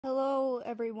Hello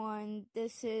everyone,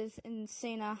 this is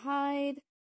Insana Hyde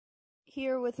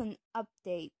here with an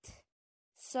update.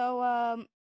 So,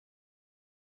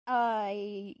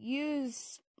 I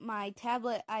use my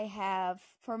tablet I have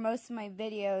for most of my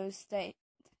videos that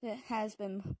has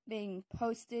been being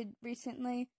posted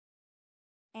recently.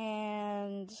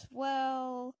 And,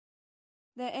 well,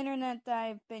 the internet that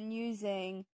I've been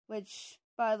using, which,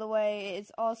 by the way,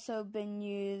 it's also been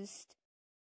used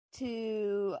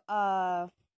to,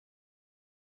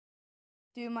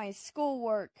 do my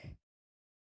schoolwork.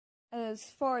 As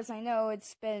far as I know,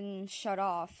 it's been shut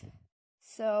off.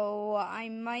 So I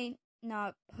might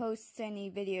not post any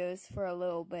videos for a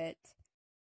little bit.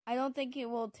 I don't think it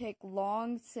will take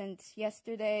long, since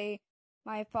yesterday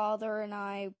my father and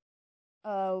I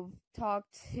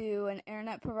talked to an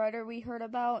internet provider we heard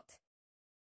about.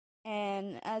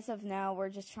 And as of now, we're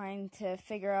just trying to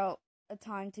figure out a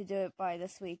time to do it by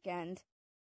this weekend.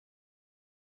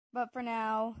 But for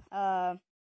now,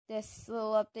 this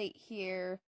little update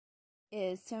here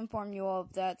is to inform you all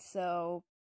of that, so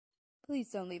please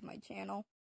don't leave my channel.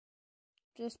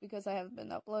 Just because I haven't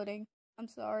been uploading. I'm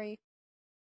sorry.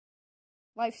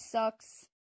 Life sucks.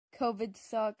 COVID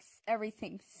sucks.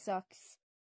 Everything sucks.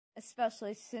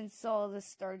 Especially since all of this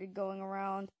started going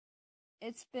around.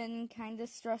 It's been kinda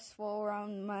stressful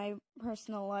around my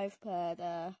personal life, but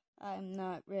I'm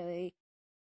not really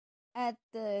at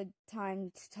the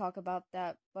time to talk about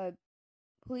that, but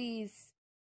please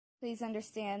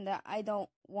understand that I don't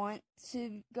want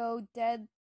to go dead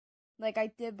like I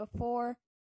did before,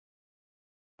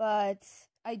 but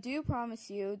I do promise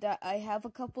you that I have a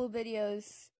couple of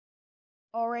videos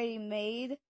already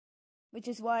made, which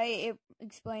is why it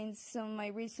explains some of my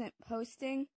recent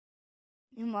posting,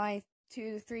 and my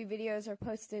 2 to 3 videos are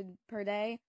posted per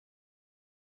day.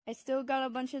 I still got a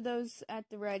bunch of those at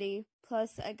the ready,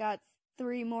 plus I got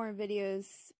 3 more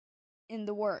videos in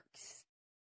the works.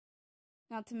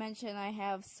 Not to mention I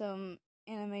have some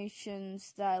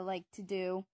animations that I like to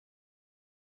do.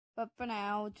 But for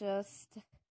now, just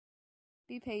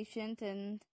be patient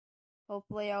and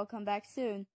hopefully I'll come back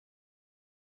soon.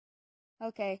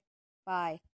 Okay, bye.